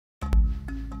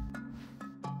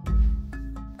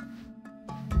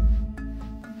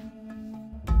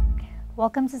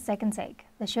Welcome to Second Take,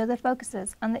 the show that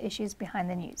focuses on the issues behind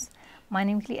the news.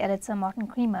 Mining Weekly editor Martin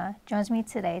Creamer joins me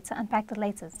today to unpack the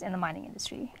latest in the mining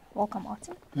industry. Welcome,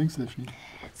 Martin. Thanks, Ashley.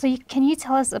 So can you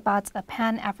tell us about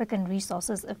Pan-African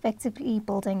Resources effectively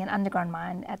building an underground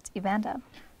mine at Evander?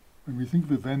 When we think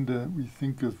of Evander, we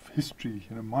think of history,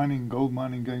 mining, gold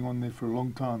mining going on there for a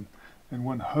long time, and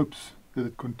one hopes that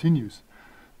it continues.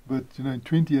 But, in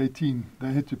 2018,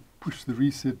 they had to push the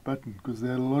reset button because they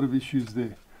had a lot of issues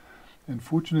there. And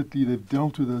fortunately, they've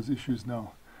dealt with those issues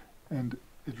now. And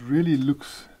it really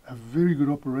looks a very good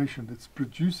operation. It's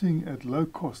producing at low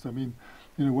cost. I mean,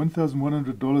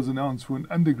 $1,100 an ounce for an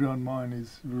underground mine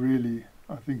is really,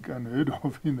 I think, unheard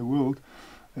of in the world.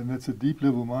 And that's a deep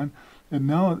level mine. And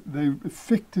now they're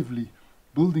effectively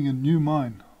building a new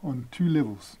mine on two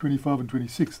levels, 25 and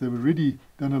 26. They've already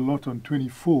done a lot on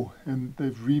 24, and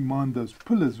they've remined those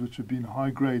pillars, which have been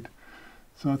high grade.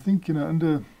 So I think,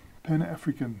 under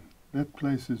Pan-African, that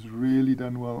place has really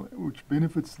done well, which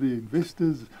benefits the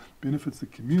investors, benefits the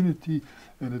community,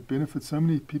 and it benefits so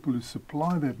many people who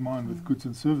supply that mine with goods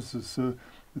and services. So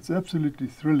it's absolutely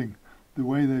thrilling the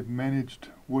way they've managed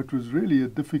what was really a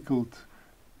difficult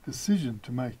decision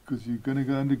to make, because you're going to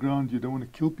go underground, you don't want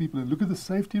to kill people, and look at the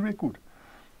safety record.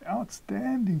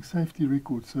 Outstanding safety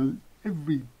record. So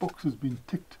every box has been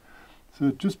ticked. So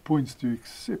it just points to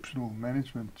exceptional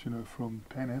management, from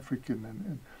Pan-African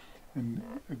and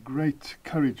a great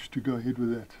courage to go ahead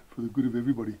with that for the good of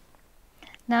everybody.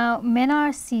 Now,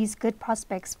 Menar sees good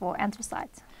prospects for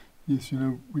anthracite. Yes,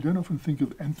 we don't often think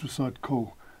of anthracite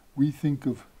coal. We think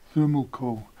of thermal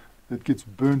coal that gets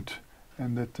burnt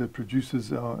and that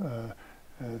produces our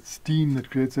steam that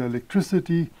creates our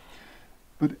electricity.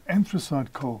 But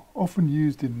anthracite coal, often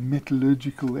used in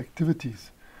metallurgical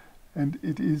activities, and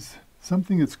it is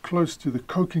something that's close to the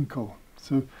coking coal.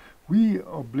 So we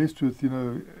are blessed with,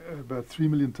 about 3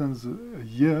 million tons a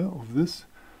year of this.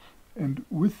 And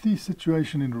with the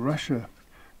situation in Russia,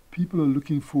 people are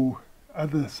looking for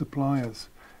other suppliers.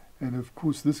 And of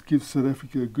course, this gives South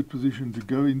Africa a good position to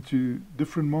go into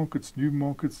different markets, new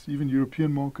markets, even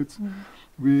European markets,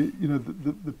 where,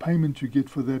 the payment you get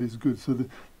for that is good. So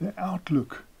the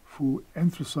outlook for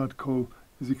anthracite coal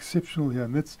is exceptional here.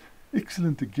 And that's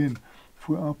excellent, again,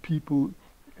 for our people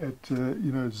at,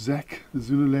 ZAC, the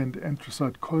Zululand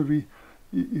Anthracite Colliery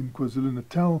in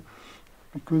KwaZulu-Natal,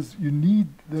 because you need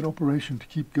that operation to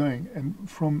keep going. And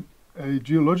from a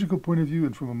geological point of view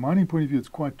and from a mining point of view, it's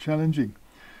quite challenging.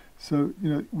 So,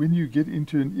 when you get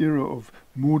into an era of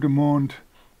more demand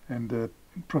and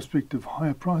prospect of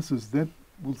higher prices, that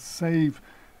will save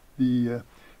the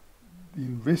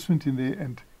investment in there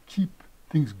and keep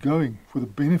things going for the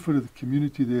benefit of the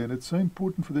community there. And it's so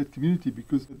important for that community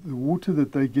because the water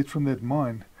that they get from that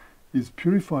mine is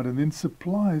purified and then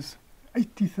supplies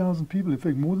 80,000 people, in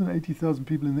fact, more than 80,000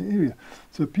 people in the area.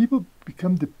 So people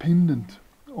become dependent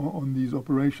on these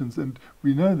operations, and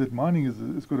we know that mining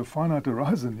has got a finite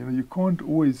horizon. You can't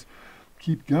always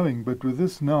keep going, but with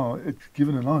this now, it's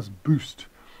given a nice boost.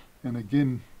 And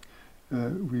again,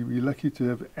 we're lucky to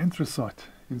have anthracite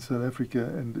in South Africa,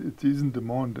 and it is in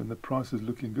demand, and the price is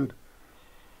looking good.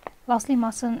 Lastly,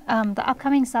 Martin, the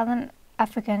upcoming Southern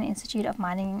African Institute of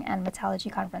Mining and Metallurgy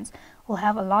conference will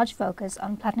have a large focus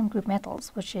on platinum group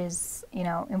metals, which is,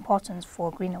 important for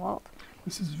a greener world.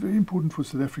 This is very important for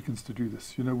South Africans to do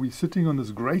this. We're sitting on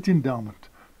this great endowment,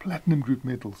 platinum group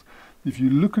metals. If you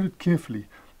look at it carefully,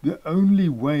 the only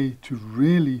way to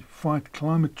really fight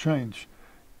climate change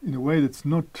in a way that's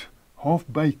not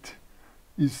half-baked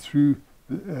is through,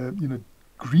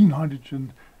 green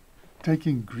hydrogen,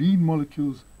 taking green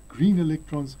molecules, green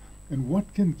electrons, and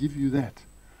what can give you that?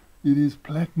 It is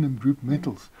platinum group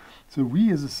metals. So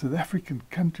we as a South African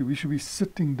country, we should be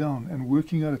sitting down and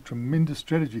working out a tremendous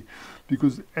strategy,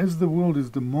 because as the world is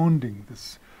demanding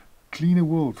this cleaner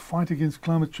world, fight against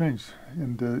climate change,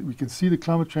 and we can see the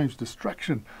climate change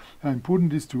destruction, how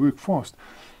important it is to work fast.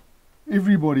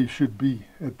 Everybody should be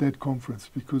at that conference,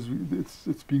 because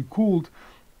it's been called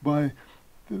by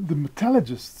the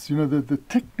metallurgists, the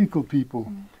technical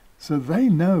people, so they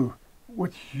know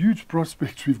what huge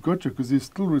prospects we've got here, because there's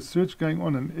still research going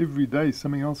on, and every day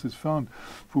something else is found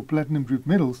for platinum group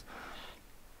metals.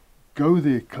 Go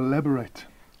there, collaborate,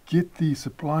 get the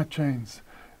supply chains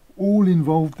all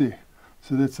involved there,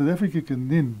 so that South Africa can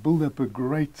then build up a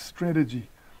great strategy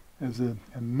as a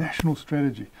national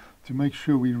strategy to make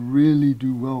sure we really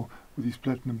do well with these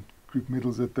platinum group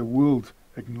metals, that the world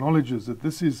acknowledges that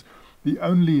this is the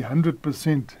only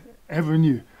 100%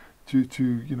 avenue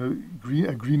to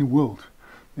a greener world.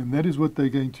 And that is what they're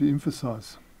going to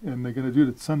emphasize. And they're going to do it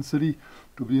at Sun City.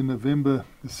 It'll be in November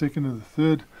the 2nd and the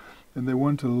 3rd. and they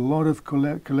want a lot of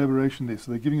collaboration there.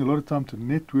 So they're giving a lot of time to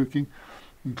networking,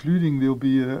 including there'll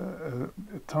be a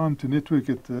time to network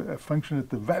at a function at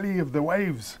the Valley of the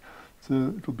Waves.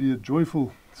 So it'll be a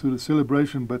joyful sort of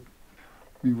celebration, but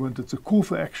it's a call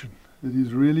for action. It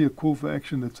is really a call for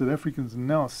action that South Africans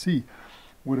now see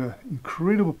what an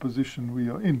incredible position we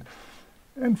are in.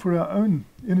 And for our own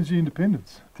energy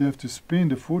independence, to have to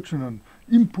spend a fortune on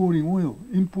importing oil,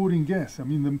 importing gas. I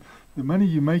mean, the money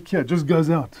you make here just goes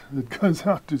out. It goes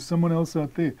out to someone else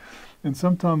out there. And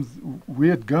sometimes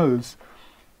where it goes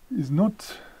is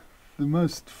not the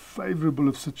most favorable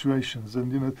of situations.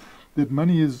 And, that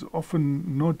money is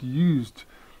often not used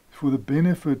for the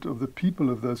benefit of the people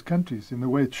of those countries in the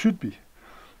way it should be.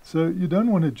 So you don't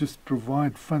want to just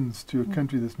provide funds to a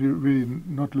country that's really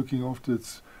not looking after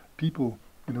its people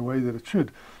in a way that it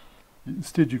should.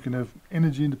 Instead, you can have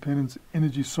energy independence,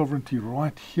 energy sovereignty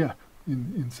right here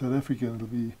in South Africa. It'll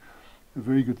be a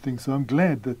very good thing. So I'm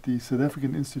glad that the South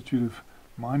African Institute of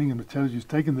Mining and Metallurgy has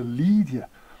taken the lead here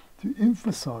to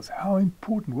emphasize how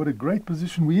important, what a great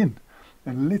position we're in.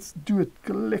 And let's do it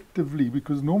collectively,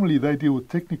 because normally they deal with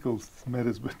technical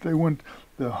matters, but they want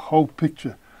the whole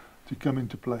picture to come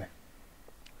into play.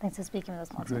 Thanks for speaking with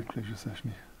us, Martin. Great pleasure,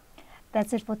 Sashni.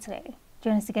 That's it for today.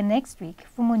 Join us again next week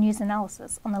for more news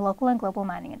analysis on the local and global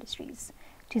mining industries.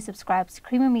 To subscribe to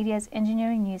Creamer Media's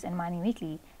Engineering News and Mining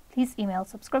Weekly, please email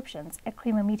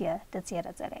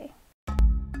subscriptions@creamermedia.co.za.